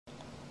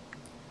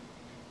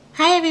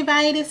Hi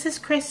everybody, this is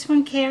Chris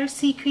from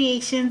KRC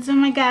Creations. Oh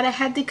my god, I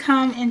had to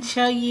come and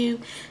show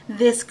you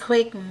this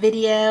quick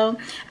video.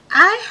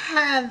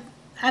 I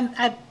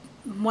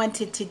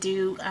wanted to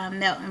do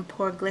melt and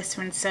pour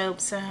glycerin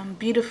soaps.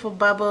 Beautiful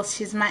Bubbles,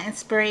 she's my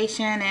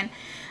inspiration, and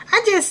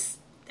I just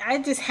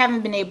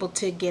haven't been able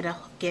to get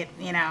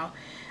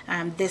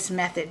this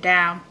method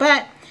down.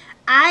 But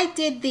I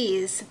did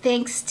these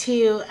thanks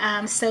to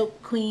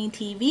Soap Queen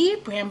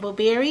TV,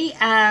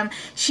 Brambleberry.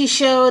 She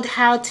showed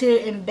how to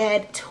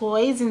embed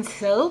toys in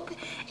soap,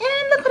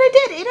 and look what I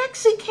did. It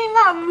actually came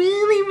out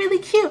really, really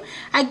cute.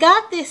 I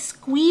got this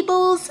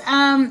Squeebles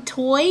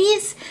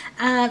toys,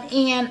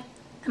 and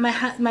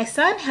my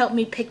son helped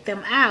me pick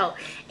them out,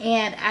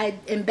 and I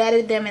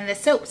embedded them in the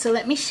soap. So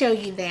let me show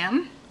you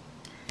them.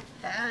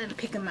 Let me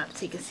pick them up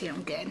so you can see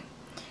them good.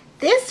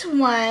 This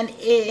one,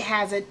 it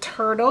has a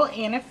turtle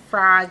and a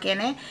frog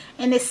in it,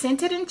 and it's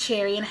scented in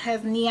cherry and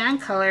has neon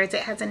colors.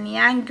 It has a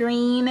neon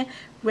green,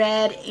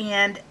 red,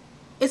 and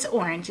it's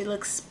orange. It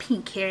looks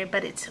pink here,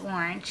 but it's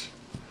orange.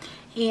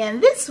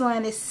 And this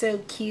one is so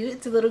cute.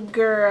 It's a little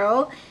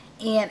girl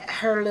and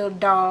her little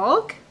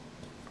dog.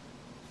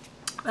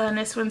 And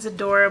this one's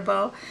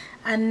adorable.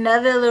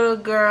 Another little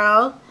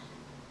girl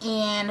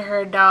and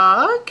her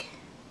dog.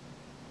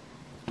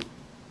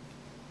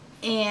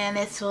 And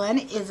this one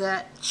is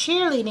a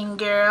cheerleading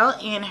girl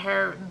and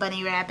her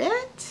bunny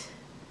rabbit.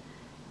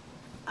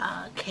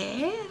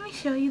 Okay, let me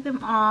show you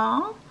them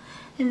all.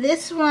 And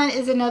this one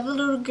is another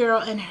little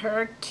girl and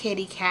her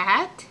kitty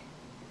cat.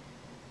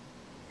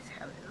 That's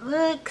how it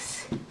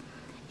looks.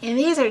 And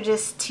these are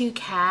just two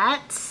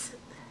cats.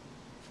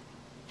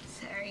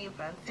 Sorry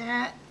about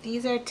that.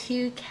 These are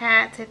two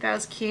cats. I thought it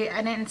was cute.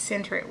 I didn't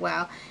center it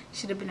well.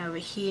 Should have been over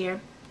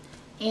here.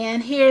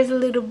 And here's a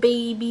little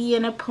baby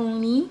and a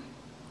pony.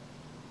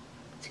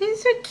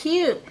 These are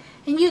cute.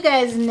 And you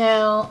guys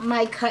know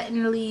my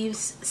cutting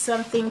leaves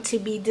something to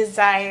be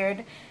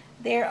desired.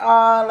 They're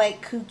all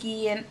like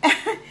kooky and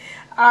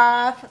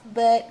off,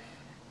 but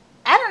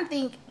I don't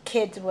think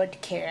kids would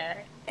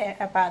care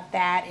about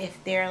that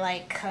if they're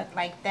like cut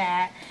like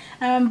that.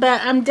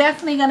 But I'm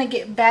definitely going to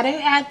get better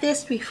at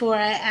this before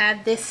I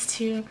add this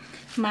to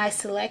my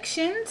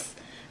selections.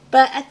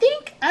 But I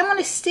think I'm going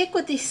to stick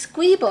with these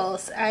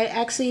Squeebles. I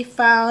actually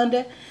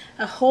found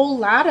a whole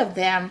lot of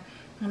them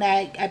when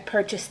I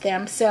purchased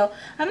them. So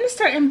I'm going to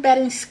start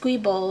embedding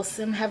Squeebles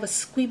and have a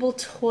Squeeble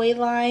toy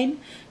line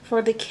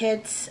for the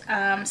kids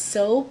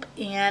soap,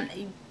 and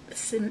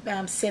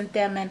scent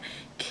them in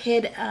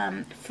kid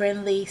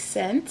friendly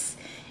scents,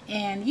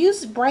 and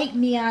use bright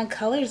neon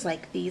colors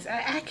like these.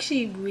 I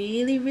actually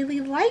really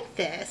like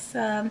this.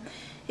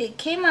 It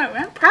came out,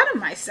 I'm proud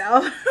of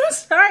myself. I'm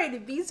sorry to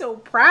be so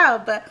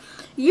proud, but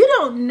you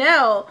don't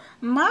know,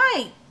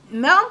 my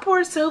melt and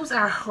pour soaps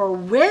are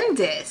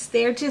horrendous.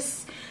 They're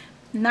just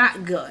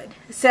not good.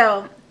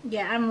 So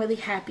yeah, I'm really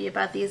happy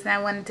about these, and I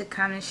wanted to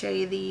come and show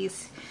you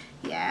these.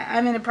 Yeah,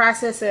 I'm in the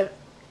process of,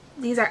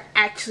 these are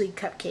actually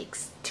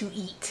cupcakes to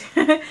eat.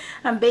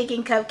 I'm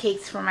baking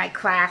cupcakes for my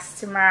class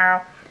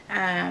tomorrow.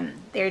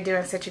 They're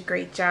doing such a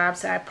great job,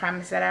 so I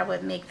promised that I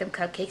would make them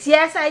cupcakes.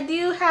 Yes, I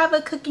do have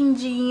a cooking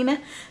gene,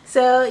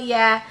 so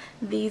yeah,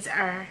 these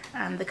are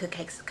the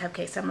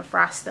cupcakes. I'm gonna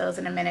frost those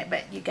in a minute,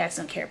 but you guys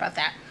don't care about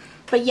that.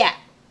 But yeah,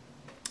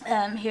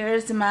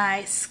 here's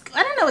my,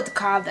 I don't know what to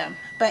call them,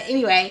 but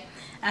anyway,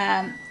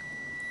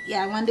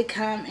 yeah, I wanted to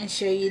come and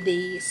show you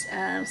these.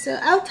 So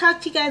I'll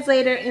talk to you guys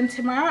later, and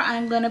tomorrow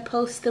I'm going to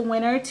post the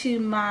winner to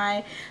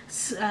my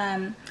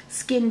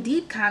Skin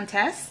Deep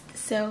contest.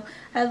 So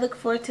I look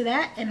forward to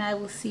that, and I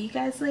will see you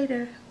guys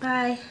later.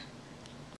 Bye.